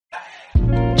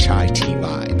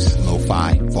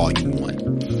Lo-Fi Volume 1,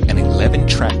 an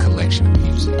 11-track collection of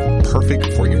music,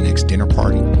 perfect for your next dinner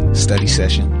party, study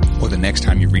session, or the next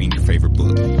time you're reading your favorite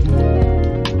book.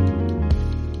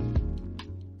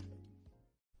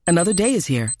 Another day is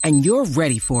here, and you're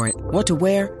ready for it. What to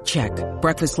wear? Check.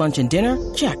 Breakfast, lunch, and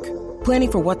dinner? Check.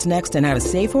 Planning for what's next and how to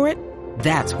save for it?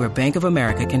 That's where Bank of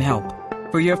America can help.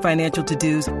 For your financial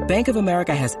to-dos, Bank of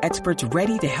America has experts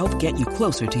ready to help get you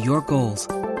closer to your goals.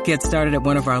 Get started at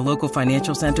one of our local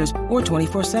financial centers or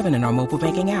 24/7 in our mobile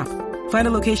banking app. Find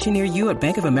a location near you at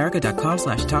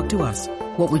bankofamerica.com/talktous.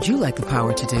 What would you like the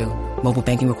power to do? Mobile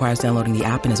banking requires downloading the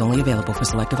app and is only available for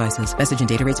select devices. Message and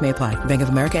data rates may apply. Bank of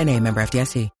America N.A., member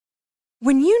FDIC.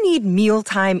 When you need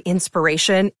mealtime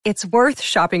inspiration, it's worth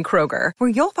shopping Kroger, where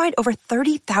you'll find over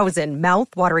 30,000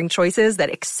 mouth-watering choices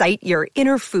that excite your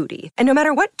inner foodie. And no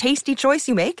matter what tasty choice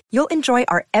you make, you'll enjoy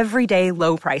our everyday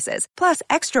low prices, plus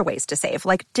extra ways to save,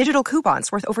 like digital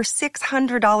coupons worth over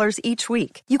 $600 each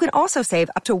week. You can also save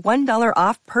up to $1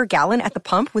 off per gallon at the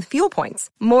pump with fuel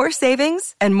points. More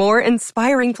savings and more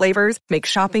inspiring flavors make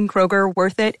shopping Kroger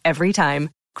worth it every time.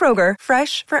 Kroger,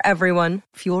 fresh for everyone.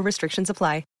 Fuel restrictions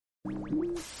apply.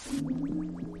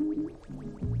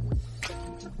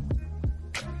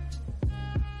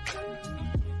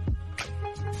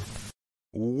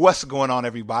 What's going on,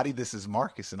 everybody? This is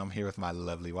Marcus, and I'm here with my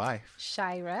lovely wife,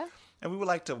 Shira. And we would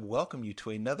like to welcome you to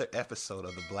another episode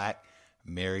of the Black,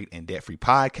 Married, and Debt-Free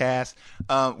podcast.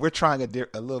 We're trying a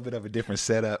little bit of a different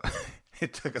setup.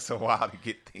 It took us a while to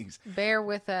get things. Bear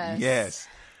with us. Yes.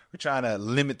 We're trying to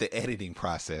limit the editing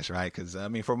process, right? Because, I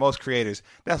mean, for most creators,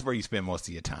 that's where you spend most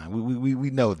of your time. We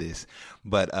know this.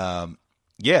 But,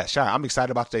 yeah, Shira, I'm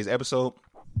excited about today's episode.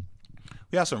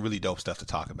 We have some really dope stuff to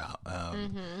talk about.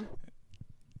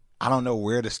 I don't know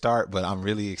where to start, but I'm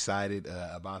really excited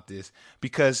about this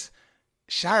because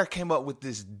Shira came up with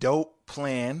this dope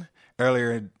plan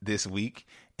earlier this week,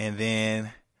 and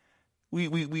then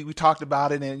we talked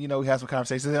about it, and we had some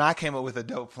conversations, and I came up with a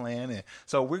dope plan, and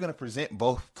so we're going to present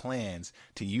both plans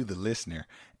to you, the listener,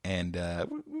 and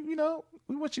we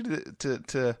want you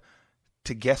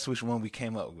to guess which one we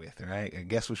came up with, right? And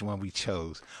guess which one we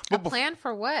chose. But plan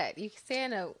for what? You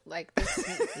saying you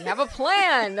have a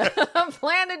plan? A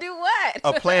plan to do what?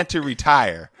 A plan to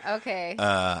retire. Okay.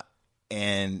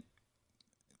 And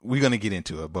we're gonna get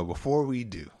into it, but before we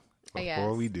do, we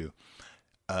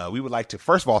would like to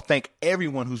first of all thank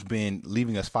everyone who's been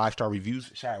leaving us 5-star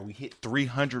reviews. Shira, we hit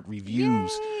 300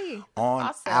 reviews on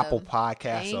awesome. Apple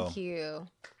Podcasts. Thank you.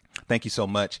 Thank you so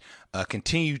much.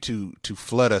 Continue to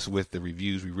flood us with the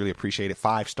reviews. We really appreciate it.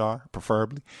 5-star,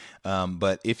 preferably.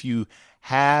 But if you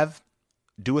have,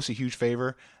 do us a huge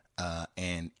favor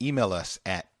and email us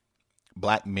at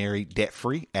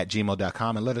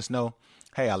blackmarrieddebtfree@gmail.com and let us know,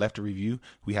 hey, I left a review.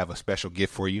 We have a special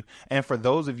gift for you. And for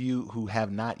those of you who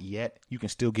have not yet, you can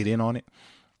still get in on it.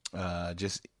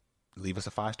 Just leave us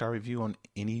a 5-star review on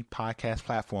any podcast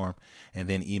platform and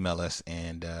then email us,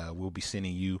 and we'll be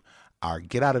sending you our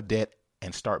Get Out of Debt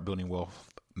and Start Building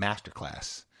Wealth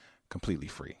Masterclass completely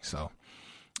free. So,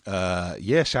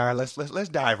 Shira, let's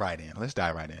dive right in. Let's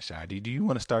dive right in, Shira. Do you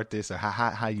want to start this, or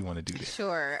how you want to do this?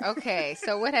 Sure. Okay.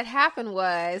 So what had happened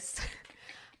was,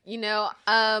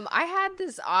 I had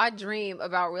this odd dream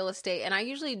about real estate, and I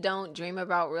usually don't dream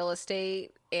about real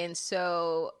estate. And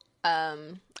so,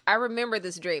 I remember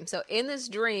this dream. So in this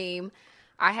dream,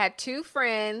 I had two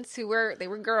friends they were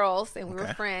girls, and we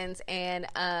were friends, and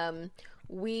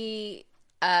we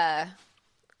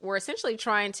were essentially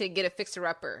trying to get a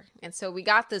fixer-upper. And so we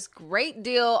got this great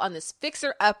deal on this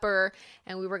fixer-upper,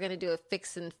 and we were going to do a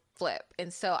fix and flip.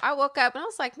 And so I woke up, and I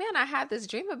was like, man, I had this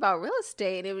dream about real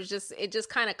estate. And it just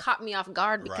kind of caught me off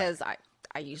guard because I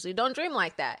usually don't dream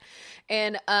like that.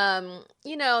 And,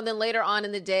 then later on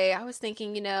in the day, I was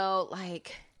thinking, did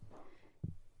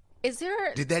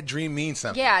that dream mean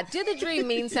something? Yeah, did the dream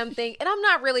mean something? And I'm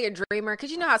not really a dreamer, because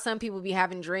you know how some people be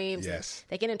having dreams. Yes.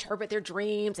 They can interpret their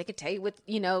dreams. They can tell you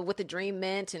what the dream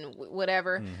meant and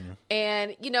whatever. Mm-hmm.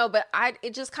 And, but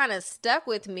it just kind of stuck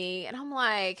with me. And I'm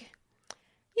like,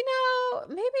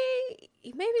 maybe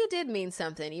it did mean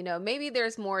something. Maybe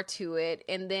there's more to it.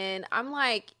 And then I'm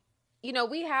like,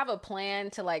 we have a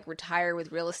plan to retire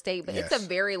with real estate, but it's a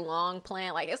very long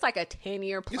plan. It's like a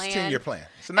 10-year plan. It's a 10-year plan.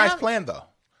 It's a nice plan, though.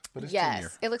 But it's yes,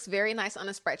 10-year. It looks very nice on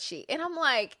a spreadsheet. And I'm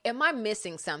like, am I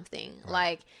missing something?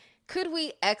 Right. Could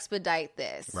we expedite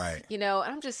this? Right.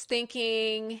 I'm just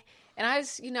thinking, and I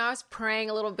was praying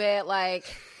a little bit,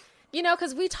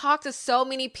 because we talk to so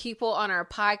many people on our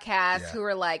podcast who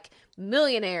are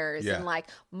millionaires and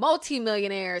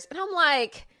multimillionaires. And I'm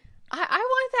like, I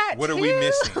want that What too. are we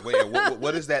missing? Wait,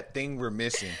 what is that thing we're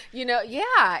missing?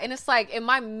 Yeah. And it's like, am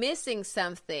I missing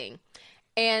something?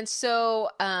 And so,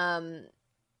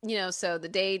 so the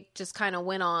day just kind of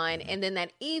went on. Mm-hmm. And then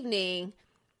that evening,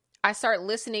 I start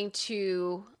listening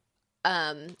to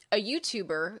a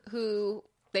YouTuber who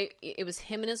it was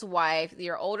him and his wife.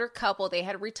 They're an older couple. They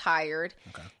had retired.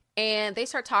 Okay. And they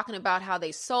start talking about how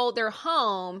they sold their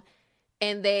home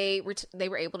and they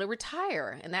were able to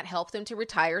retire, and that helped them to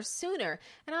retire sooner.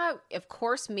 And of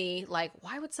course, like,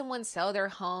 why would someone sell their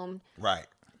home? Right.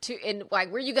 And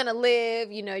like, where you going to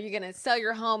live? You're going to sell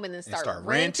your home and then start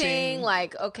renting.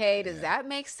 Like, okay, does that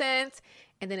make sense?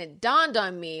 And then it dawned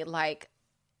on me, like,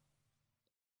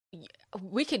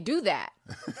 we could do that.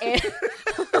 And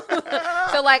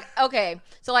so I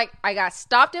got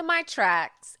stopped in my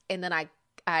tracks, and then I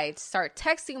start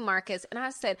texting Marcus, and I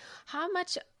said, how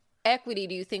much equity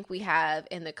do you think we have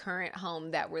in the current home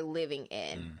that we're living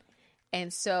in?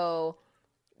 And so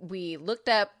we looked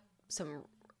up some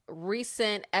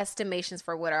recent estimations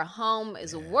for what our home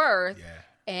is worth.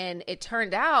 And it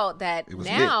turned out that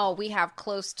now we have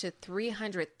close to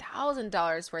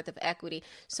 $300,000 worth of equity.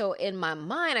 So in my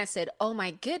mind, I said, oh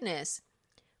my goodness,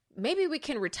 maybe we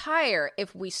can retire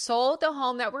if we sold the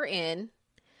home that we're in.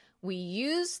 We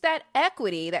use that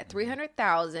equity, that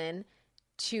 $300,000,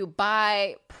 to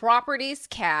buy properties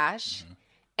cash,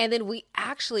 and then we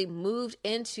actually moved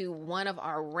into one of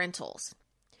our rentals.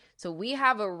 So we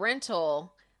have a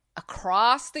rental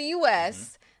across the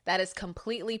U.S. that is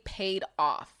completely paid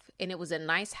off, and it was a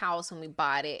nice house when we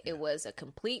bought it. It was a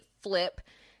complete flip,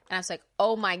 and I was like,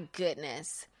 oh my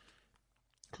goodness,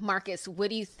 Marcus, what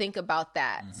do you think about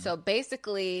that? So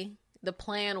basically, the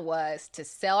plan was to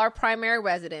sell our primary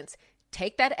residence,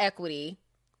 take that equity,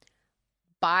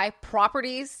 buy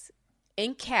properties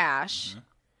in cash.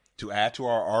 To add to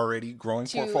our already growing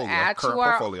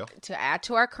portfolio, To add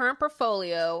to our current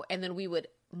portfolio, and then we would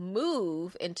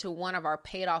move into one of our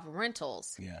paid off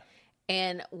rentals. Yeah.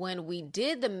 And when we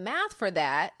did the math for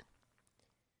that,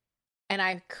 and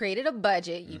I created a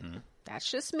budget, that's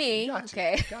just me.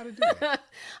 Okay. Gotta do that.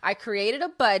 I created a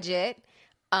budget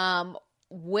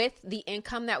with the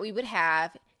income that we would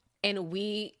have, and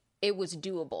it was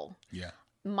doable. Yeah.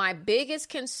 My biggest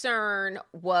concern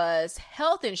was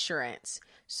health insurance.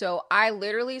 So I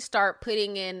literally start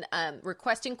putting in,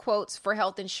 requesting quotes for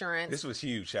health insurance. This was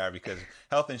huge, Shara, because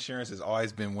health insurance has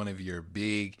always been one of your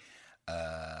big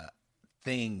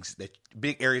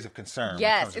big areas of concern.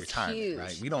 Yes, when it comes to it's retirement, huge.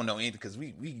 Right? We don't know anything because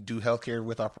we do healthcare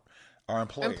with our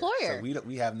employer. So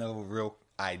we have no real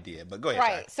idea. But go ahead.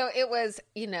 Right. Shara. So it was,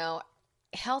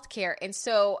 healthcare. And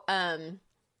so,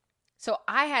 so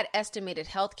I had estimated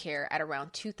healthcare at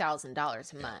around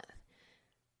 $2,000 a month.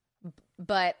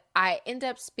 But I ended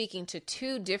up speaking to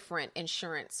two different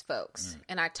insurance folks.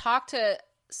 And I talked to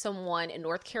someone in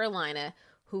North Carolina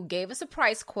who gave us a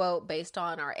price quote based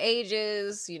on our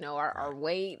ages, our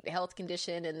weight, health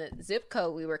condition, and the zip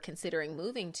code we were considering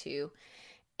moving to.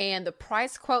 And the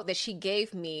price quote that she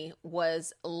gave me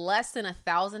was less than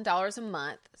 $1,000 a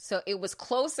month. So it was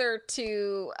closer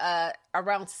to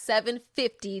around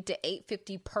 $750 to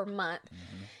 $850 per month.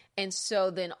 And so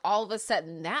then all of a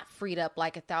sudden that freed up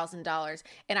like $1,000.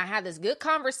 And I had this good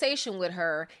conversation with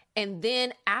her. And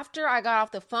then after I got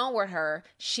off the phone with her,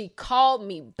 she called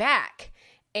me back.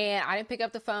 And I didn't pick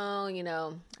up the phone,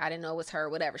 I didn't know it was her,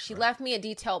 whatever. She left me a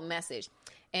detailed message.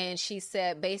 And she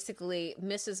said, basically,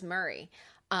 Mrs. Murray,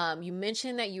 you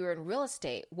mentioned that you were in real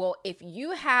estate. Well, if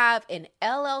you have an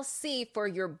LLC for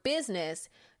your business,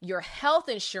 your health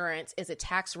insurance is a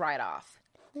tax write-off.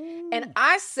 And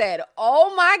I said,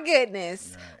 oh my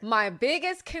goodness, my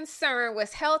biggest concern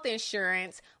was health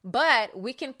insurance, but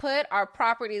we can put our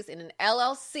properties in an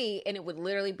LLC and it would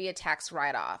literally be a tax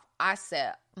write-off. I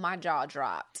said, my jaw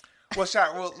dropped. Well,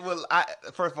 Shara,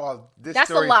 first of all, That's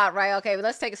story, a lot, right? Okay, but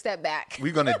let's take a step back.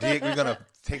 we're going to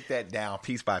take that down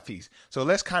piece by piece. So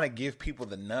let's kind of give people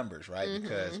the numbers, right?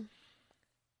 Because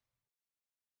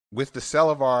with the sale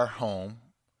of our home,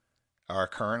 our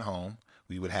current home,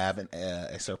 we would have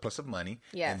a surplus of money.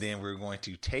 Yes. And then we're going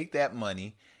to take that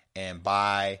money and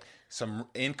buy some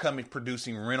income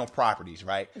producing rental properties,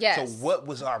 right? Yes. So what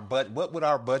was our what would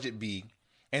our budget be?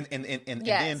 And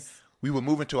then we would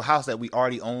move into a house that we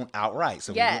already own outright.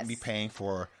 So we wouldn't be paying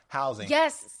for housing.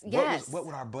 Yes. What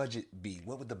would our budget be?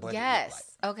 What would the budget Yes.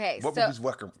 look like? Okay. What would we be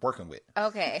working with?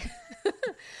 Okay.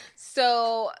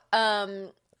 So,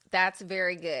 that's a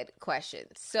very good question.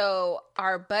 So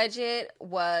our budget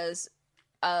was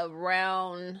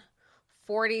around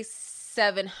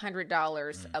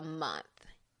 $4,700 a month,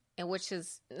 and which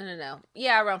is around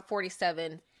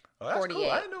 $4,700 Oh, that's 48.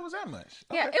 cool. I didn't know it was that much.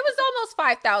 Yeah, Okay. it was almost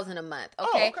 5,000 a month.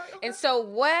 Okay? okay. And so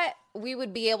what we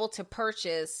would be able to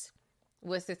purchase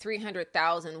with the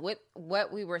 300,000,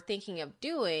 what we were thinking of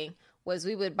doing was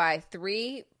we would buy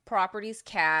 3 properties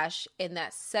cash in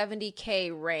that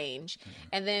 $70K range,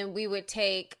 and then we would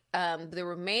take the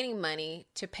remaining money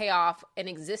to pay off an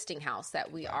existing house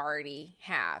that we already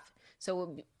have.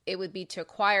 So it would be to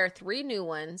acquire 3 new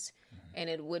ones, and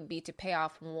it would be to pay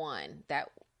off one that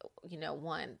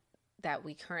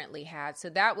we currently had. So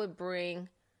that would bring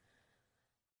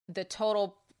the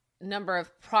total number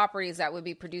of properties that would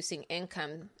be producing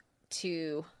income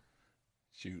to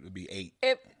it'd be 8.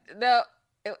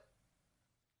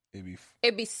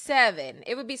 It'd be 7.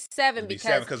 It would be 7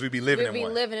 because we'd be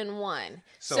living in one.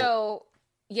 So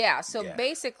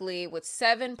basically with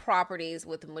 7 properties,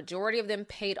 with the majority of them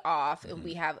paid off, and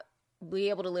be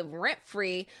able to live rent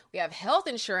free. We have health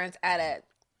insurance at a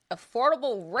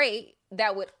affordable rate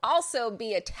that would also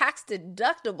be a tax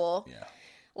deductible. Yeah.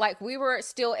 Like we were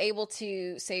still able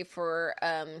to save for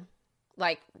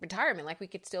like retirement. Like we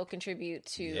could still contribute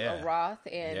to a Roth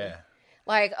and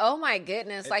like, oh my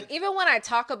goodness. Like even when I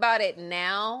talk about it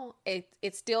now,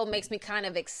 it still makes me kind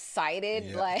of excited.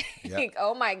 Yeah. Like,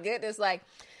 oh my goodness. Like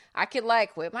I could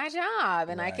like quit my job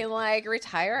and I can like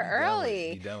retire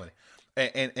early. Be done with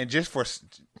it. And just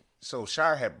so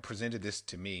Shire had presented this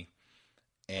to me,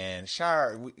 and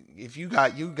Shire, if you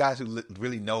guys who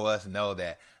really know us know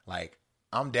that like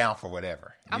I'm down for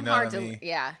whatever. I'm hard to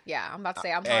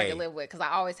live with because I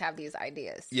always have these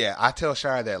ideas. Yeah, I tell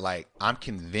Shire that like I'm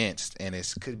convinced, and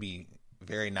it could be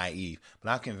very naive, but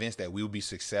I'm convinced that we will be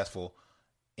successful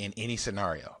in any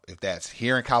scenario. If that's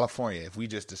here in California, if we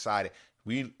just decided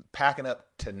we packing up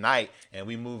tonight and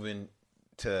we moving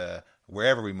to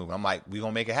wherever we move, I'm like, we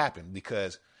gonna make it happen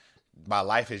because my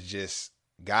life is just,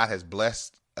 God has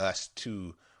blessed us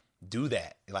to do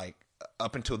that. Like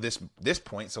up until this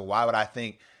point. So why would I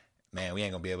think, man, we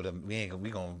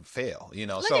gonna fail, you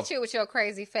know? Look at you with your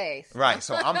crazy face. Right.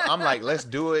 So I'm like, let's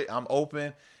do it. I'm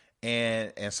open.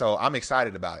 And so I'm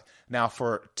excited about it. Now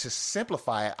to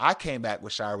simplify it, I came back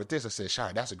with Shire with this. I said,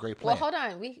 Shire, that's a great plan. Well, hold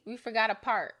on. We forgot a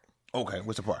part. Okay.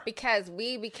 What's the part? Because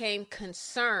we became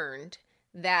concerned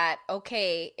that,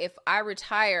 okay, if I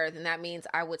retire, then that means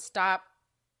I would stop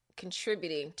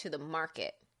contributing to the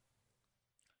market.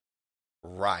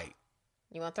 Right.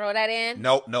 You want to throw that in?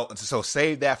 No. So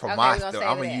save that for my story.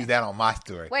 I'm going to use that on my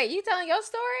story. Wait, you telling your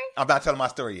story? I'm not telling my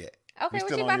story yet. Okay, what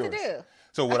you about to do?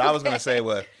 So what I was going to say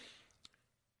was,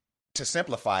 to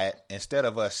simplify it, instead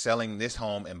of us selling this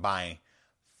home and buying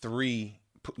 3,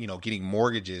 getting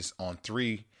mortgages on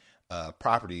 3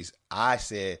 properties, I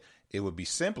said it would be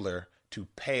simpler to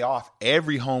pay off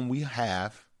every home we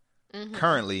have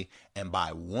currently and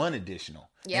buy 1 additional.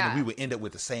 Yeah. And we would end up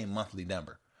with the same monthly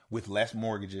number with less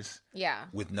mortgages. Yeah.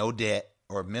 With no debt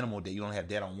or minimal debt. You don't have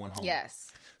debt on 1 home. Yes.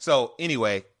 So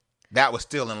anyway, that was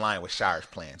still in line with Shire's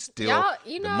plan. Still,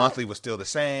 the monthly was still the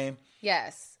same.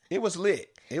 Yes. It was lit.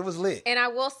 And I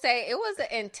will say it was an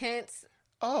intense.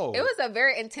 Oh. It was a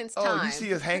very intense time. Oh, you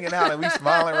see us hanging out and we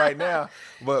smiling right now.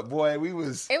 But boy, it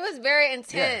was very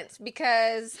intense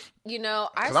because,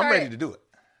 I'm ready to do it.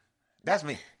 That's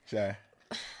me, Shire.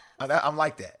 I'm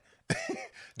like that.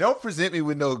 Don't present me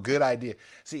with no good idea.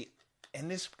 See,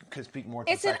 and this could speak more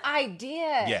to an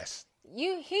idea. Yes.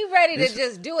 He ready to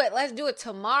just do it. Let's do it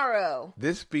tomorrow.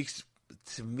 This speaks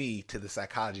to me to the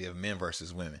psychology of men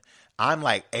versus women. I'm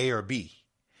like A or B.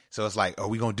 So it's like, are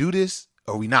we going to do this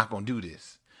or are we not going to do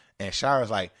this? And Shire's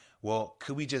like, well,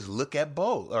 could we just look at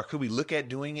both? Or could we look at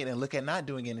doing it and look at not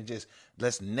doing it and just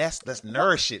let's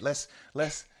nourish it. Let's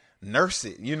nurse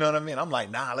it. You know what I mean? I'm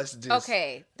like, nah, let's just.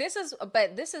 Okay. This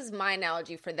is my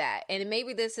analogy for that. And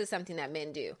maybe this is something that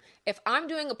men do. If I'm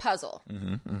doing a puzzle,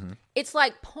 it's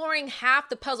like pouring half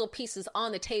the puzzle pieces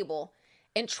on the table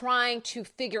and trying to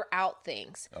figure out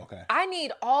things. Okay. I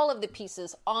need all of the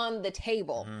pieces on the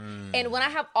table. And when I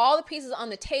have all the pieces on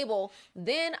the table,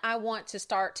 then I want to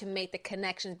start to make the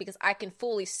connections because I can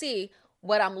fully see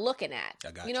what I'm looking at.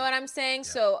 I got you know what I'm saying?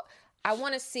 Yeah. So I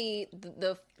want to see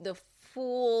the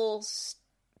full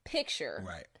picture.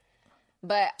 Right.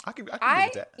 But I can get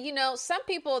that. Some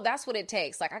people, that's what it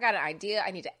takes. Like I got an idea,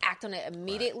 I need to act on it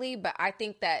immediately. Right. But I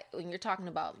think that when you're talking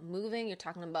about moving, you're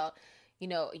talking about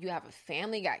you have a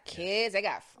family, you got kids, they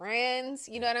got friends.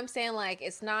 You know what I'm saying? Like,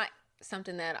 it's not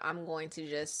something that I'm going to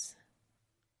just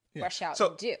rush out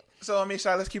and do. So, I mean,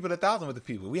 Shire, let's keep it 1,000 with the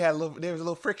people. There was a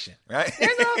little friction, right?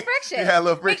 There's a little friction. We had a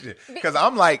little friction. Because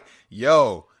I'm like,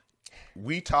 yo,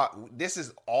 this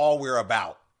is all we're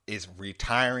about is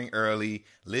retiring early,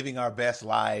 living our best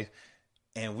life.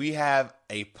 And we have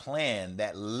a plan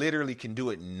that literally can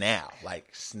do it now, like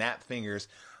snap fingers,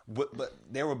 but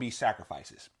there will be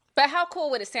sacrifices. But how cool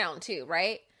would it sound too,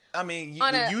 right? I mean,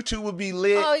 YouTube would be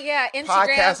lit. Oh yeah,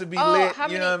 Instagram. Podcast would be lit. How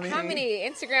you many, know what I mean? How many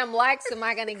Instagram likes am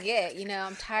I gonna get? You know,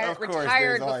 I'm Of course,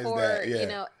 retired there's always before that, yeah. you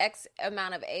know X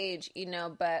amount of age. You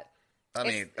know, but I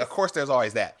mean, of course, there's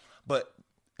always that. But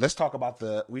let's talk about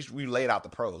we laid out the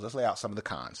pros. Let's lay out some of the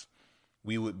cons.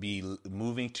 We would be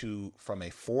moving from a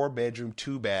 4-bedroom,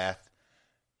 2-bath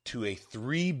to a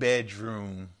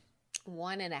 3-bedroom,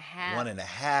 1.5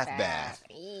 bath.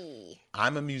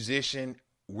 I'm a musician.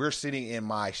 We're sitting in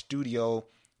my studio,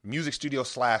 music studio /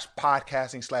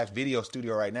 podcasting / video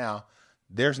studio right now.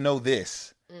 There's no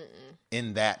this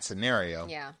in that scenario.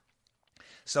 Yeah.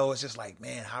 So it's just like,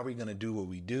 man, how are we going to do what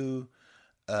we do?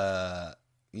 Will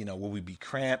we be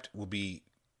cramped? Will be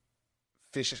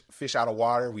fish out of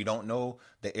water? We don't know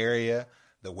the area.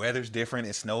 The weather's different.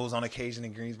 It snows on occasion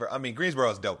in Greensboro. I mean,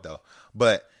 Greensboro is dope though,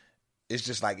 but it's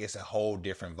just like it's a whole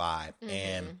different vibe.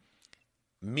 And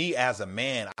me as a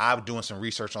man, I was doing some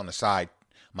research on the side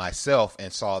myself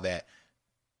and saw that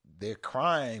their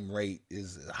crime rate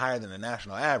is higher than the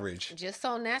national average. Just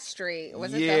on that street.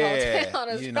 Wasn't Yeah, the whole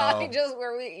town? It's probably just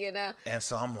where we, And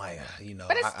so I'm like,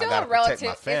 but it's still I gotta protect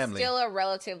my family. It's still a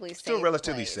relatively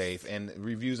safe safe. And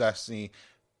reviews I've seen,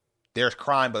 there's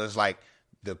crime, but it's like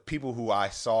the people who I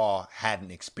saw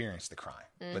hadn't experienced the crime,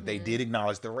 but they did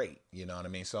acknowledge the rate. You know what I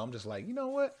mean? So I'm just like, you know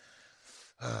what?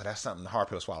 That's something hard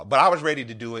pill to swallow. But I was ready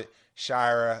to do it.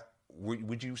 Shira,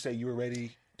 would you say you were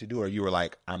ready to do it, or you were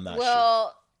like, I'm not sure?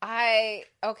 Well,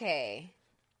 okay.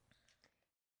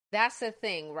 That's the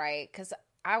thing, right? Because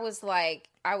I was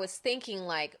thinking,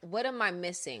 like, what am I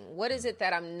missing? What is it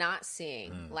that I'm not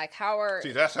seeing? Like,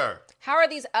 See, that's her. How are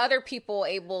these other people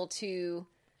able to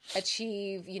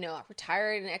achieve,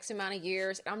 retired in X amount of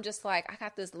years? And I'm just like, I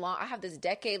have this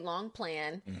decade-long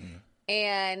plan,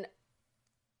 and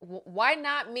why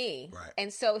not me? Right.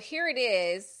 And so here it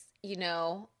is,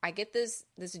 I get this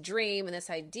dream and this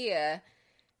idea,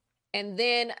 and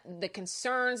then the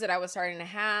concerns that I was starting to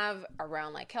have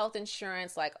around like health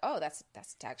insurance, like, oh, that's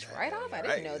tax write-off. I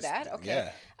didn't know that.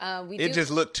 Okay. Yeah. It just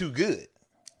looked too good.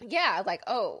 Yeah, like,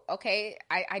 oh, okay,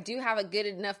 I do have a good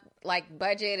enough like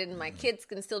budget, and my kids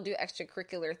can still do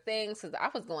extracurricular things, because I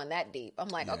was going that deep. I'm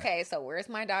like, okay, so where's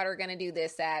my daughter gonna do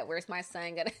this at? Where's my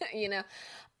son gonna,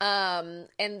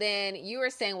 and then you were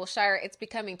saying, well, Shira, it's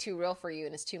becoming too real for you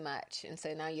and it's too much, and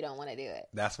so now you don't want to do it.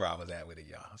 That's where I was at with it,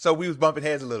 y'all. So we was bumping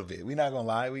heads a little bit. We're not gonna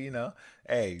lie,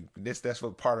 hey, that's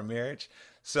what part of marriage.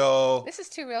 So this is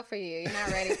too real for you. You're not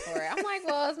ready for it. I'm like,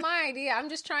 well, it's my idea. I'm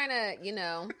just trying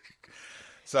to,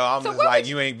 So I'm just like,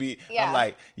 you ain't be. Yeah. I'm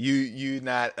like, you're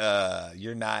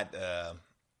not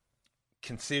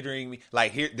considering me.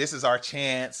 Like, here, this is our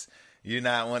chance. You're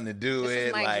not wanting to do this it.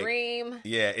 Is my like, dream.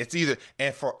 Yeah, it's either.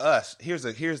 And for us, here's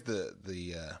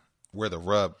the where the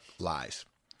rub lies.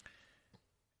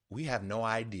 We have no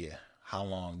idea how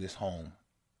long this home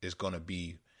is going to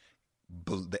be.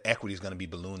 The equity is going to be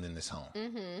ballooned in this home.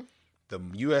 Mm-hmm. The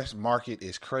U.S. market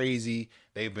is crazy.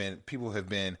 People have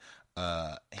been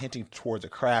hinting towards a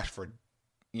crash for,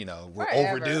 we're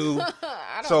Forever. overdue.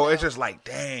 So it's just like,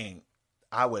 dang,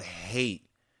 I would hate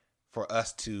for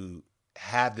us to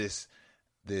have this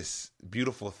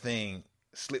beautiful thing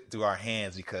slip through our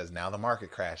hands because now the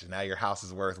market crashes. Now your house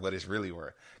is worth what it's really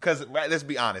worth. Because let's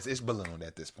be honest, it's ballooned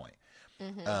at this point.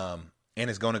 Mm-hmm. And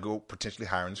it's going to go potentially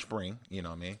higher in the spring. You know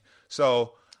what I mean?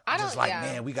 So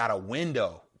man, we got a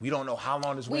window. We don't know how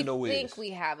long this window is. We think we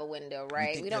have a window,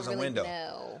 right? We don't really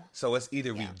know. So it's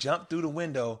either we jump through the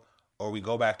window or we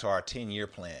go back to our 10-year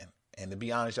plan. And to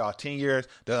be honest, y'all, 10 years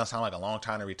doesn't sound like a long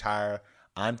time to retire.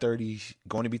 I'm 30,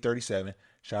 going to be 37.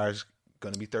 Shira's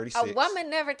going to be 36. A woman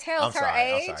never tells her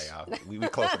age. I'm sorry, y'all. We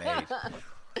close in age.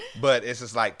 But it's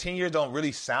just like 10 years don't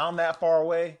really sound that far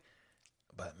away.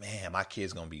 But, man, my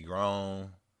kid's going to be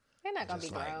grown. They're not going to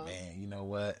be grown. Like, man, you know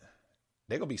what?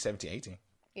 They're going to be 17, 18.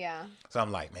 Yeah. So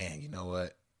I'm like, man, you know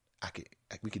what?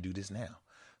 We could do this now.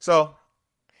 So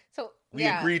we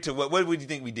agreed to what would you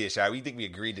think we did, Shai? Do you think we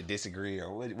agreed to disagree,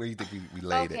 or where do you think we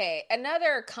laid it? Okay,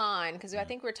 another con, because I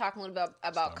think we were talking a little bit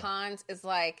about cons, is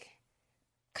like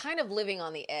kind of living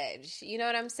on the edge. You know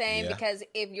what I'm saying? Yeah. Because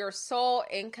if your sole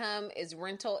income is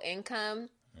rental income,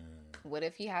 what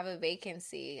if you have a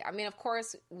vacancy? I mean, of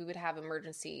course, we would have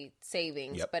emergency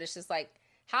savings, but it's just like,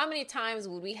 how many times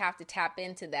would we have to tap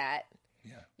into that?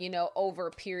 Yeah. Over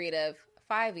a period of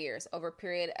 5 years, over a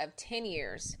period of 10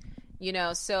 years,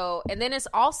 so, and then it's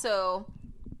also,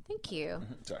 thank you.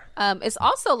 Sorry. It's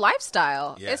also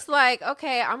lifestyle. Yeah. It's like,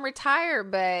 okay, I'm retired,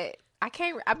 but I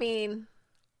can't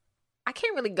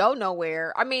really go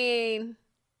nowhere. I mean,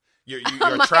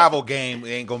 your travel game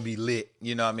ain't gonna be lit.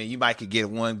 You know what I mean? You might could get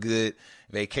one good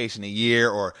vacation a year,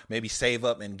 or maybe save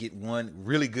up and get one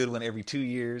really good one every 2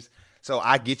 years. So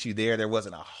I get you there. There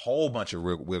wasn't a whole bunch of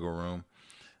wiggle room,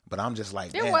 but I'm just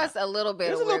like, there was a little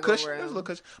bit of wiggle room. There's a little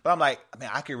cushion. But I'm like, man,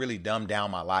 I could really dumb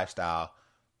down my lifestyle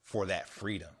for that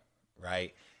freedom,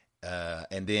 right?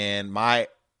 And then my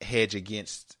hedge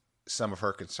against some of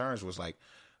her concerns was like,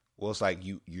 well, it's like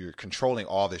you're controlling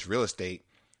all this real estate.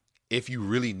 If you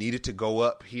really needed to go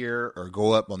up here or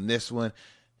go up on this one,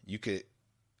 you could,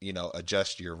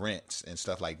 adjust your rents and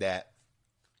stuff like that.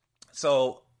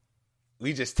 So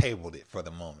we just tabled it for the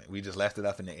moment. We just left it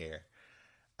up in the air.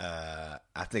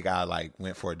 I think I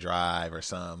went for a drive or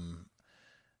something.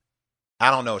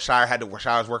 I don't know. Shire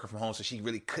was working from home, so she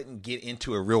really couldn't get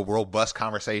into a real robust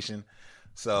conversation.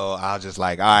 So I was just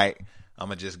like, all right, I'm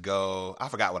going to just go. I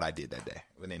forgot what I did that day.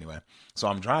 But anyway, so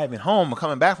I'm driving home. I'm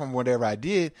coming back from whatever I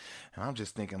did. And I'm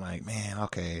just thinking like, man,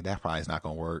 okay, that probably is not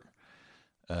going to work.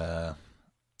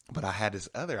 But I had this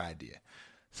other idea.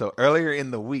 So earlier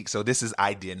in the week, so this is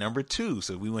idea number 2.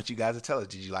 So we want you guys to tell us,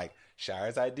 did you like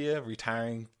Shire's idea of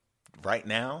retiring right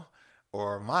now,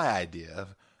 or my idea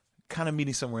of kind of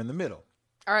meeting somewhere in the middle?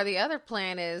 Or the other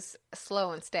plan is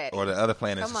slow and steady. Or the other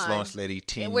plan is slow and steady,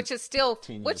 which is still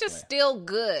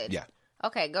good. Yeah.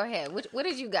 Okay, go ahead. What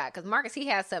did you got? Because Marcus, he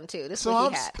has some too. So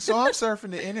I'm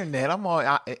surfing the internet. I'm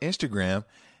on Instagram,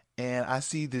 and I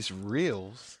see this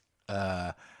reels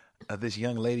of this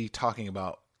young lady talking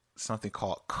about something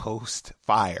called Coast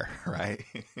Fire, right?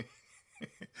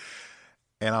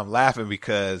 And I'm laughing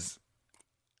because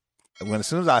as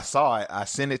soon as I saw it, I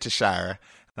sent it to Shira,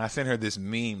 and I sent her this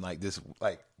meme,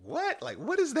 what? Like,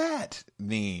 what does that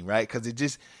mean, right? Because it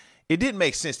didn't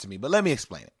make sense to me, but let me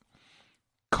explain it.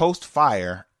 Coast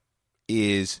Fire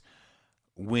is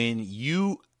when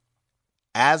you,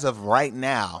 as of right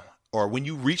now, or when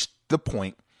you reach the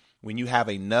point when you have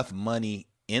enough money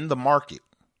in the market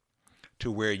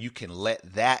to where you can let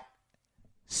that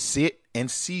sit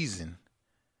and season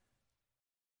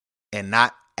and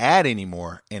not add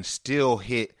anymore and still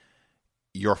hit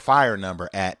your fire number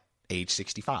at age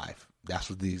 65. That's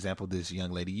what the example this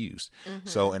young lady used. Mm-hmm.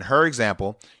 So in her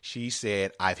example, she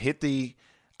said, I've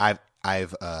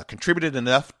contributed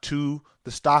enough to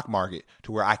the stock market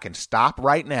to where I can stop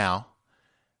right now,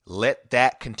 let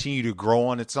that continue to grow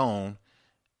on its own,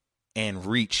 and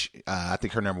reach, I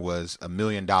think her number was $1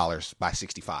 million by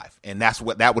 65. And that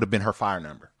would have been her fire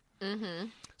number. Mm-hmm.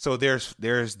 So there's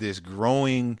this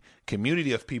growing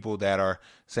community of people that are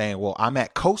saying, well, I'm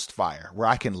at Coast Fire, where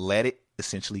I can let it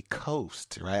essentially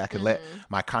coast, right? I can let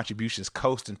my contributions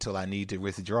coast until I need to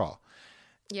withdraw.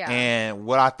 Yeah. And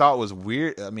what I thought was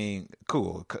weird, I mean,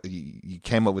 cool, you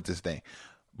came up with this thing,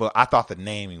 but I thought the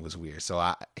naming was weird. So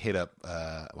I hit up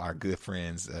our good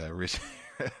friends,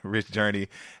 Rich Journey.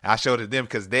 I showed it to them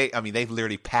because they've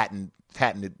literally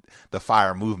patented the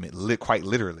fire movement, quite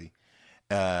literally.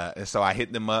 And so I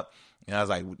hit them up, and I was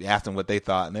like, asked them what they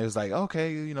thought, and they was like,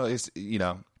 okay, it's,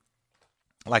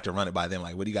 I like to run it by them.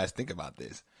 Like, what do you guys think about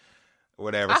this?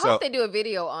 Whatever. I hope they do a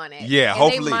video on it. Yeah, and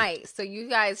hopefully. They might. So you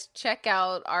guys check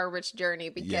out our Rich Journey,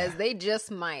 because they just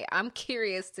might. I'm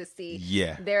curious to see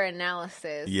their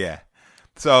analysis. Yeah.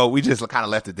 So we just kind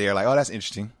of left it there, like, oh, that's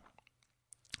interesting.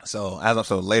 So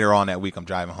later on that week, I'm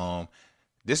driving home.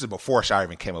 This is before Shire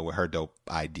even came up with her dope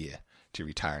idea to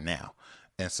retire now.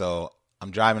 And so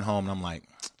I'm driving home, and I'm like,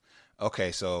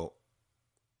 okay, so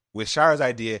with Shire's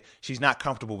idea, she's not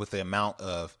comfortable with the amount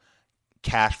of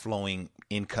cash flowing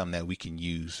income that we can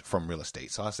use from real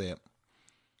estate. So I said,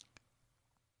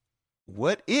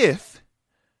 what if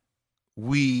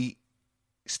we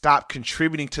stop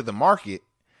contributing to the market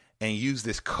and use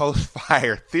this Coast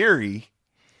Fire theory,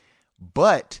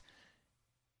 but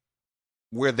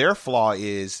where their flaw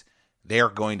is they're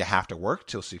going to have to work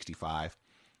till 65,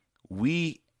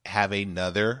 we have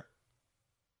another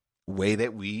way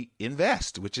that we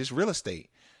invest, which is real estate.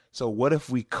 So what if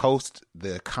we coast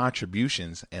the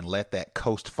contributions and let that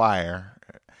Coast Fire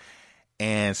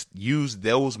and use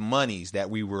those monies that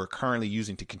we were currently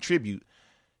using to contribute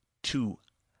to,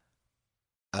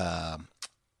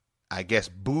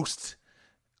 boost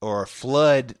or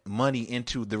flood money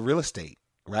into the real estate,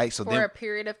 right? So for a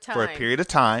period of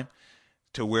time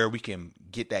to where we can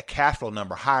get that cash flow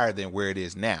number higher than where it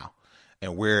is now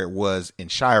and where it was in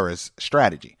Shira's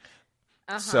strategy.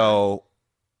 Uh-huh. So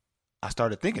I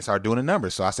started doing the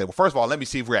numbers. So I said, well, first of all, let me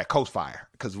see if we're at Coast Fire,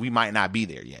 because we might not be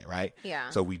there yet, right? Yeah.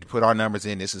 So we put our numbers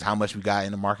in. This is how much we got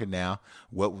in the market now.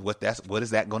 What is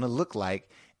that going to look like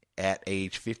at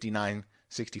age 59,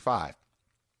 65?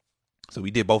 So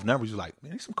we did both numbers. We were like,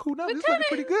 man, these some cool numbers. This looking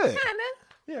pretty good.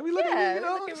 Yeah, we looking, Yeah, you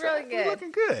know, looking really we good.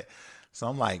 looking good. So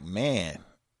I'm like, man,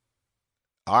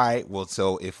 all right. Well,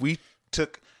 so if we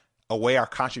took away our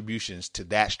contributions to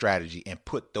that strategy and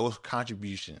put those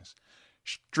contributions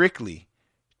strictly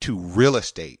to real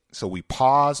estate, so we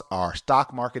pause our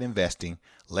stock market investing,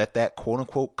 let that quote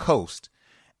unquote coast,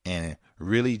 and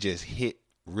really just hit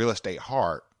real estate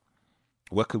hard,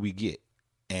 what could we get?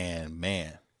 And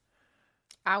man,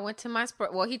 I went to my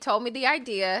well, he told me the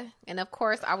idea, and of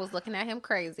course, I was looking at him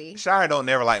crazy. Shire don't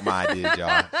never like my ideas,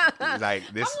 y'all.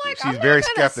 Like this, I'm like, she's I'm very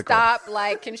not gonna skeptical. stop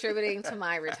like contributing to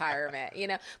my retirement,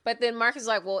 But then Marcus is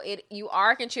like, well, you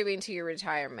are contributing to your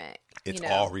retirement. It's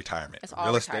all retirement. It's all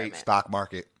real retirement. estate, stock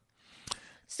market.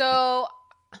 So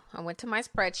I went to my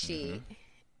spreadsheet,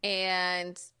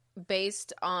 and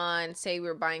based on, say, we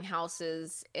were buying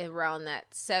houses around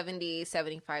that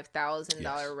 $70,000-$75,000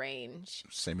 Yes. range.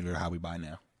 Similar to how we buy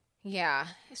now. Yeah.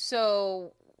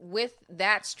 So with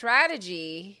that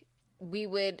strategy, we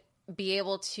would be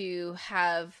able to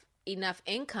have enough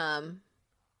income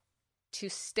to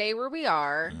stay where we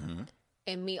are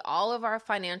and meet all of our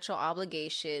financial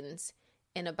obligations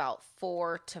in about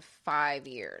 4 to 5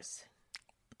 years.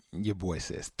 Your boy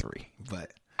says 3,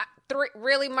 but 3,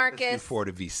 really, let's do Marcus? 4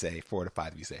 to be safe, 4 to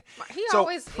 5 to be safe. He So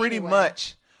always pretty anyway.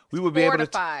 much we would be 4 able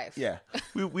to 5. Yeah,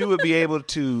 we would be able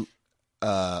to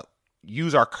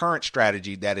use our current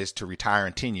strategy, that is to retire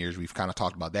in 10 years. We've kind of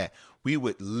talked about that. We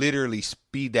would literally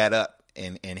speed that up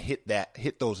and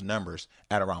hit those numbers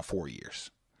at around 4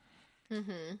 years.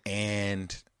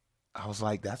 And I was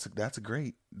like, that's a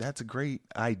great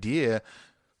idea.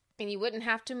 And you wouldn't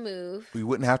have to move. We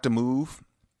wouldn't have to move.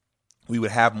 We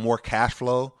would have more cash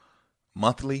flow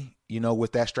monthly,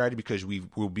 with that strategy, because we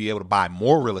will be able to buy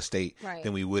more real estate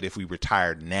than we would if we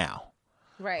retired now.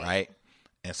 Right.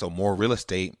 And so more real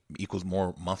estate equals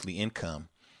more monthly income,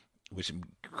 which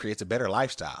creates a better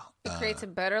lifestyle. It creates a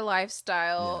better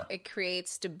lifestyle. Yeah. It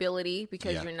creates stability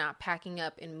because Yeah. you're not packing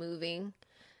up and moving.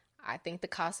 I think the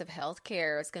cost of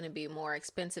healthcare is going to be more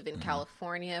expensive in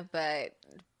California, but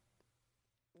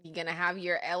you're going to have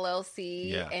your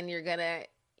LLC and you're going to,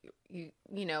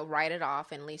 write it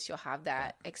off, and at least you'll have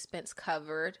that expense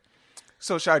covered.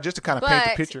 So, Shire, just to kind of paint the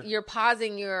But picture, you're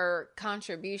pausing your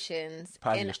contributions.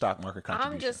 pausing and your stock market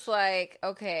contributions. I'm just like,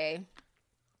 okay,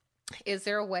 is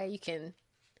there a way you can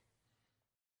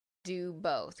do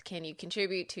both? Can you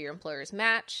contribute to your employer's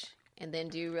match and then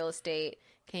do real estate?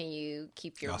 Can you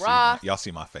keep your Roth? Y'all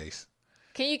see my face.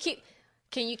 Can you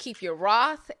keep your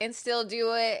Roth and still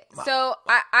do it? So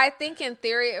I think in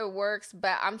theory it works,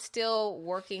 but I'm still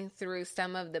working through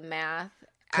some of the math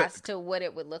as to what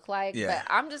it would look like. Yeah. But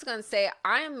I'm just going to say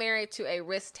I am married to a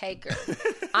risk taker.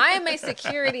 I am a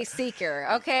security seeker.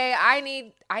 Okay. I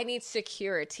need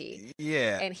security.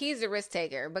 Yeah. And he's a risk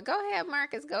taker. But go ahead,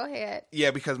 Marcus. Go ahead.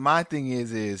 Yeah, because my thing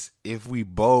is if we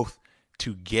both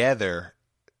together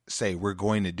say we're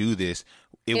going to do this,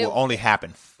 it will only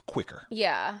happen quicker.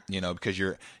 Yeah. Because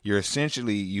you're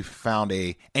essentially, you found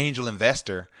a angel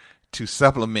investor to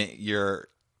supplement your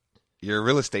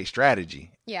real estate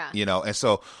strategy. Yeah. And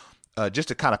so just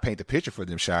to kind of paint the picture for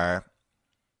them, Shire,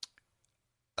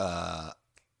 I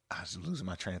was losing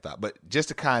my train of thought, but just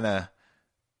to kind of,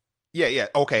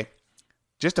 okay.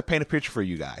 Just to paint a picture for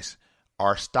you guys,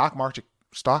 our stock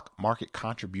market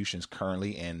contributions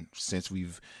currently, and since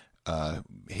we've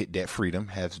hit debt freedom,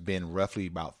 has been roughly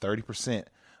about 30%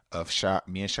 of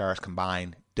me and Shire's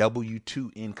combined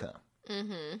W-2 income.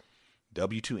 Mm-hmm.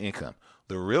 W-2 income.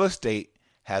 The real estate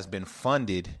has been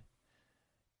funded.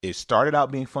 It started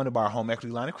out being funded by our home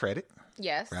equity line of credit.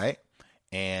 Yes. Right.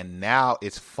 And now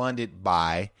it's funded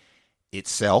by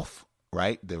itself.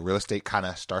 Right. The real estate kind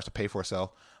of starts to pay for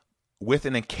itself with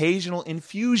an occasional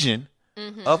infusion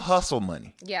of hustle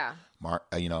money. Yeah. Mark,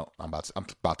 I'm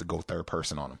about to go third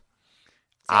person on them.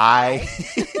 I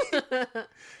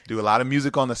do a lot of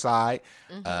music on the side.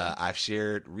 I've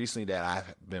shared recently that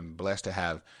I've been blessed to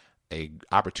have a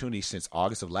opportunity since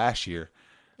August of last year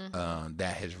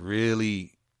that has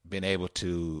really been able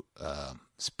to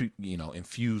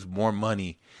infuse more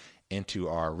money into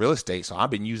our real estate. So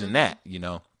I've been using that,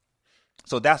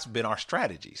 So that's been our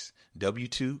strategies.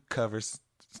 W-2 covers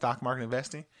stock market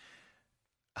investing,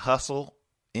 hustle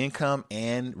income,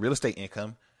 and real estate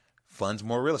income funds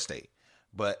more real estate.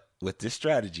 But with this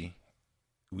strategy,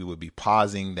 we would be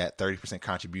pausing that 30%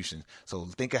 contribution. So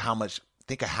think of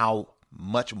how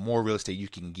much more real estate you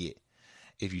can get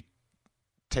if you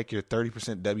take your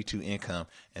 30% W-2 income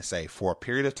and say, for a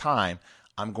period of time,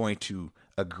 I'm going to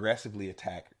aggressively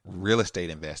attack real estate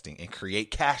investing and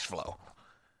create cash flow.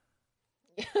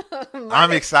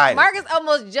 I'm excited. Marcus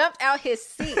almost jumped out his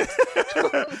seat.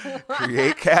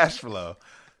 Create cash flow.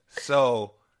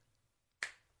 So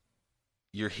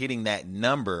you're hitting that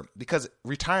number, because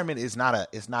retirement is not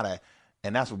a,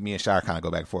 and that's what me and Shire kind of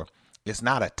go back and forth. It's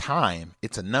not a time,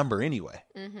 it's a number anyway.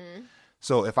 Mm-hmm.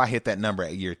 So if I hit that number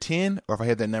at year 10, or if I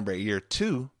hit that number at year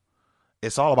 2,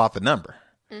 it's all about the number.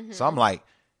 Mm-hmm. So I'm like,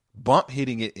 bump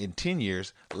hitting it in 10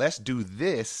 years. Let's do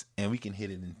this, and we can hit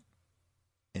it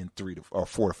in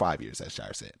 4 to 5 years, as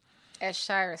Shire said. As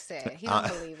Shire said, he don't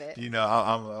believe it. You know,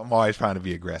 I'm always trying to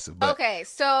be aggressive. But. Okay,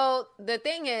 so the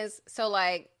thing is,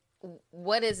 like,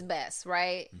 what is best,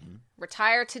 right? Mm-hmm.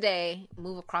 Retire today,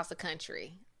 move across the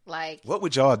country. Like, what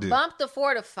would y'all do? Bump the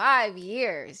 4 to 5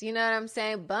 years. You know what I'm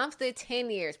saying? Bump the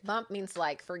 10 years. Bump means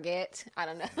like forget. I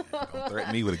don't know. Don't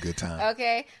threaten me with a good time.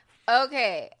 Okay.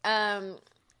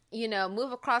 You know,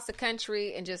 move across the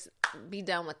country and just be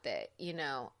done with it. You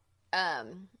know,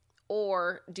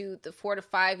 or do the 4 to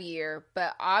 5 year.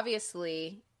 But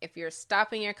obviously, if you're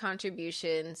stopping your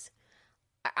contributions,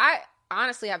 I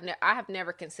honestly have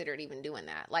never considered even doing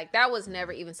that. Like, that was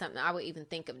never even something I would even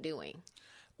think of doing.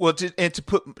 Well, to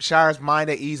put Shire's mind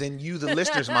at ease and you, the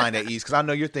listener's mind at ease, because I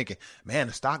know you're thinking, man,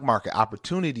 the stock market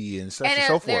opportunity and such and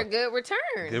so forth. They're good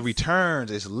returns. Good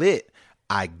returns. It's lit.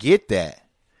 I get that.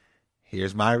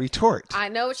 Here's my retort. I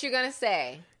know what you're going to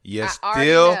say. You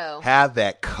still have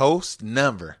that coast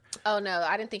number. Oh, no.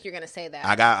 I didn't think you were going to say that.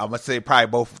 I'm going to say probably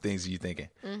both things you're thinking.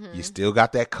 Mm-hmm. You still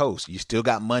got that coast. You still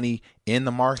got money in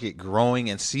the market growing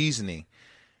and seasoning.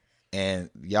 And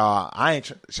y'all, I ain't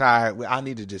shy. I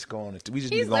need to just go on. We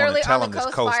just need to go on and tell them this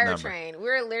coast number. Train.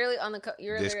 We're literally on the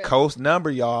this coast number,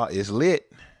 y'all, is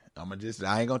lit. I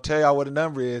ain't gonna tell y'all what the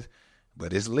number is,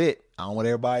 but it's lit. I don't want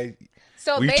everybody.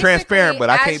 So we transparent, but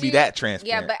I can't be that transparent.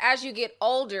 Yeah, but as you get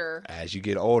older,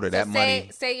 that money.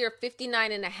 Say you're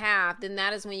 59 and a half, then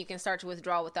that is when you can start to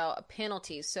withdraw without a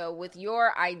penalty. So with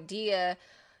your idea,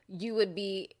 you would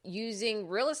be using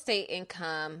real estate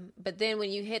income, but then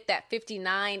when you hit that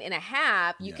 59 and a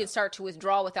half, you can start to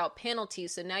withdraw without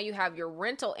penalties. So now you have your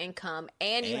rental income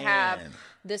and you have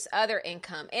this other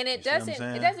income. And it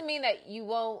doesn't mean that you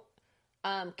won't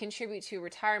contribute to a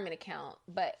retirement account.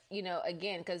 But, you know,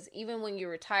 again, because even when you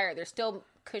retire, there's still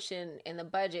cushion in the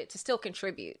budget to still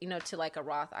contribute, you know, to like a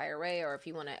Roth IRA, or if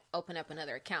you want to open up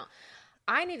another account.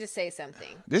 I need to say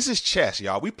something. This is chess,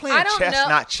 y'all. We playing chess,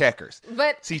 not checkers.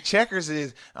 But see, checkers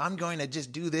is I'm going to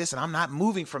just do this and I'm not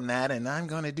moving from that and I'm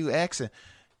going to do X. And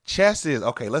chess is,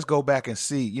 okay, let's go back and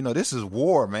see. You know, this is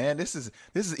war, man. This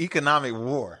is economic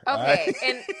war. Okay, right?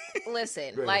 And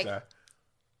listen,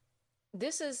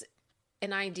 this is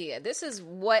an idea. This is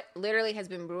what literally has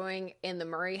been brewing in the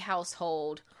Murray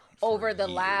household over the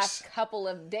last couple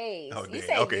of days. Oh,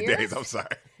 days. I'm sorry.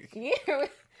 Years.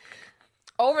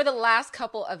 Over the last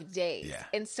couple of days. Yeah.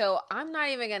 And so I'm not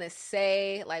even going to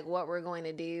say like what we're going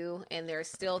to do. And there's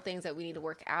still things that we need to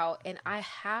work out. And I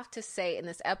have to say in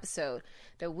this episode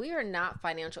that we are not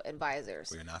financial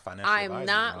advisors. We're not financial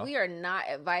advisors. We are not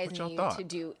advising you to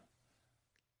do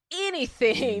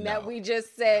anything that we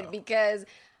just said because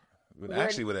we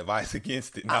actually would advise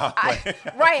against it. I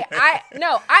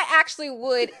actually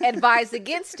would advise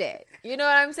against it. You know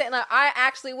what I'm saying? Like, I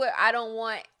actually would. I don't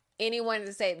want anyone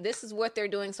to say this is what they're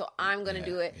doing, so I'm going to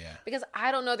do it because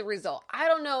I don't know the result. I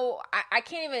don't know. I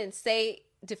can't even say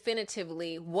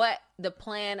definitively what the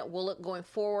plan will look going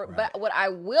forward. Right. But what I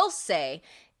will say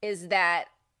is that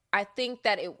I think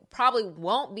that it probably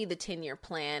won't be the 10-year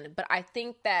plan, but I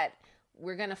think that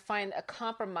we're going to find a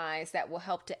compromise that will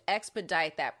help to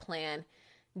expedite that plan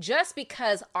just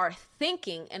because our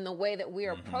thinking and the way that we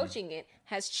are approaching it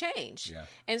has changed. Yeah.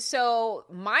 And so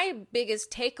my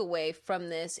biggest takeaway from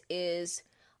this is,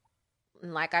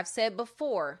 like I've said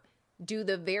before, do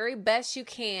the very best you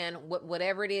can with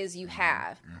whatever it is you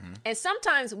have. Mm-hmm. And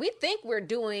sometimes we think we're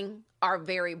doing our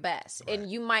very best, right.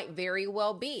 And you might very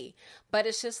well be. But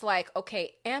it's just like,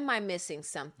 okay, am I missing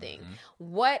something? Mm-hmm.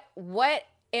 What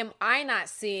am I not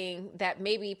seeing that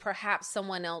maybe perhaps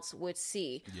someone else would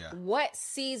see? Yeah. What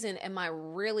season am I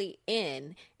really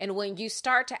in? And when you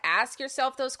start to ask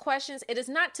yourself those questions, it is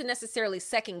not to necessarily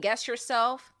second guess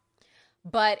yourself,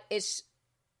 but it's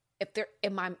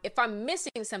if I'm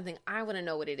missing something, I want to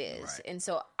know what it is. Right. And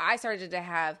so I started to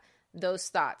have those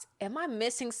thoughts. Am I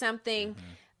missing something?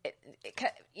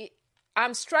 Mm-hmm.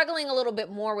 I'm struggling a little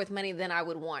bit more with money than I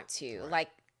would want to. Right. Like,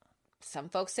 some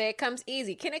folks say it comes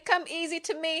easy. Can it come easy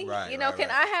to me? Right, can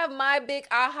I have my big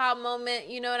aha moment?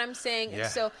 You know what I'm saying? Yeah. And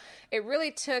so it really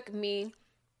took me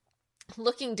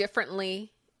looking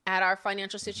differently at our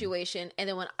financial situation. And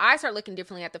then when I start looking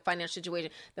differently at the financial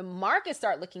situation, the markets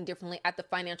start looking differently at the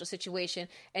financial situation.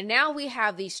 And now we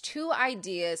have these two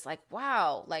ideas like,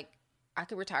 wow, like I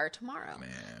could retire tomorrow.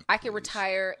 Man, I could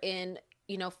retire in,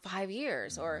 5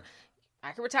 years or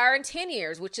I could retire in 10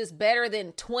 years, which is better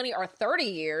than 20 or 30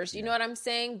 years. You know what I'm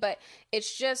saying? But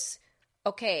it's just,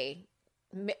 okay,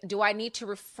 do I need to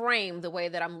reframe the way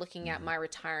that I'm looking at my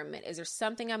retirement? Is there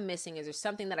something I'm missing? Is there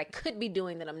something that I could be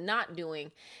doing that I'm not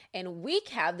doing? And we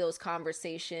have those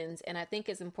conversations. And I think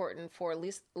it's important for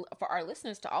our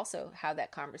listeners to also have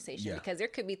that conversation, because there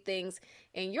could be things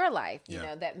in your life, you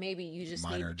know, that maybe you just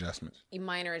minor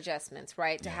adjustments,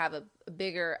 right? To have a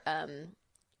bigger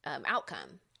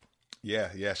outcome.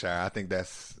 Yeah, Shire. I think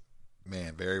that's,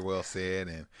 man, very well said.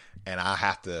 And I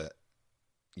have to,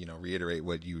 you know, reiterate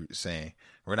what you were saying.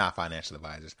 We're not financial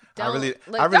advisors. I really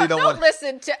don't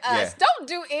listen to us. Yeah. Don't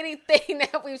do anything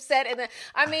that we've said.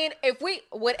 I mean,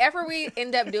 whatever we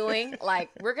end up doing, like,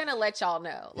 we're going to let y'all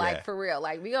know, like, for real,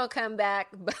 like, we going to come back,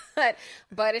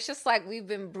 but it's just like, we've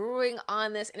been brewing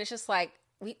on this, and it's just like,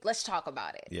 let's talk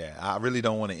about it. Yeah, I really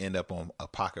don't want to end up on a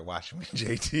pocket watching with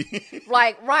JT.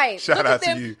 Like, right. Shout out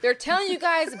to you. They're telling you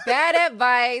guys bad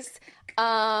advice.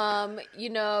 You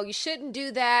know, you shouldn't do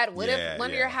that. What if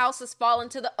one of your houses fall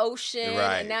into the ocean,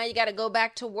 and now you got to go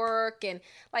back to work? And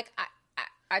like,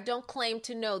 I don't claim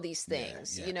to know these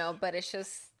things, you know, but it's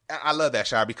just. I love that,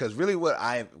 Shire, because really what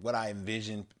I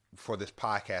envision for this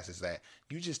podcast is that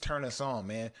you just turn us on,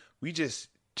 man. We just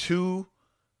two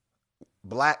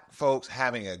Black folks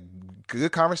having a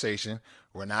good conversation.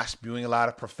 We're not spewing a lot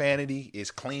of profanity.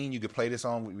 It's clean. You can play this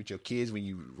on with your kids when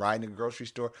you ride in the grocery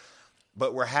store.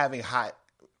 But we're having I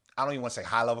don't even want to say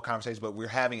high level conversations, but we're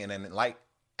having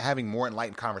having more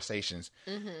enlightened conversations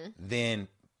than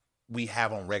we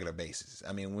have on a regular basis.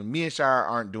 I mean, when me and Shire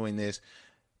aren't doing this,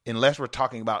 unless we're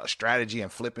talking about strategy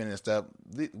and flipping and stuff,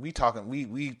 we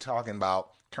talking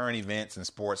about current events and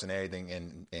sports and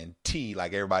everything and tea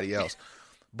like everybody else.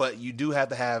 But you do have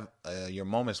to have your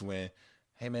moments when,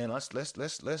 hey man, let's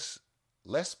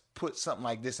put something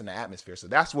like this in the atmosphere. So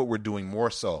that's what we're doing more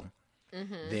so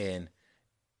than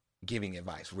giving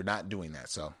advice. We're not doing that.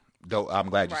 So I'm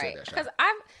glad you said that, Shire.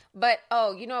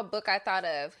 You know, a book I thought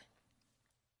of,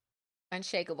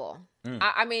 Unshakable.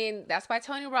 I mean, that's by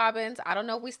Tony Robbins. I don't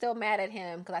know if we still mad at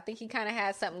him, because I think he kind of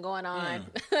had something going on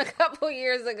a couple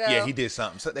years ago. Yeah, he did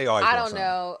something. So they always. I don't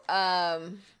know.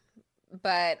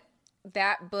 But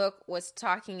that book was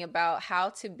talking about how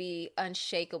to be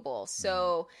unshakable.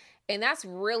 So, and that's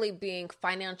really being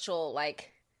financially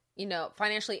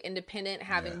independent,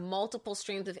 having multiple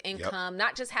streams of income,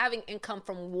 not just having income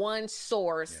from one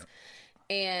source,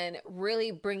 and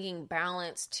really bringing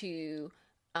balance to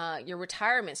your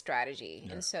retirement strategy.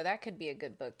 And so that could be a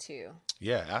good book too.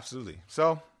 Yeah, absolutely.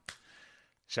 So,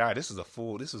 Shire, this was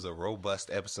a robust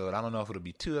episode. I don't know if it'll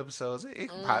be 2 episodes. We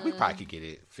probably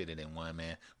could fit it in one,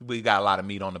 man. We got a lot of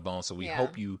meat on the bone, so we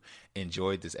hope you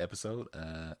enjoyed this episode.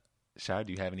 Shire,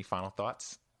 do you have any final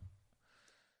thoughts?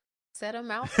 Said a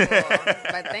mouthful.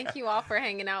 But thank you all for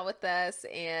hanging out with us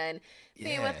and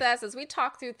being with us as we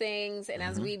talk through things and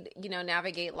as we,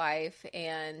 navigate life.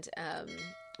 And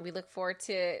we look forward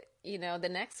to, the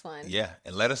next one. Yeah.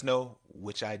 And let us know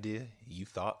which idea you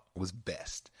thought was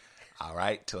best. All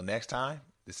right. Till next time,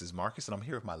 this is Marcus, and I'm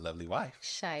here with my lovely wife,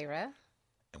 Shira.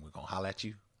 And we're going to holler at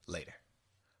you later.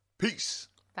 Peace.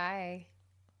 Bye.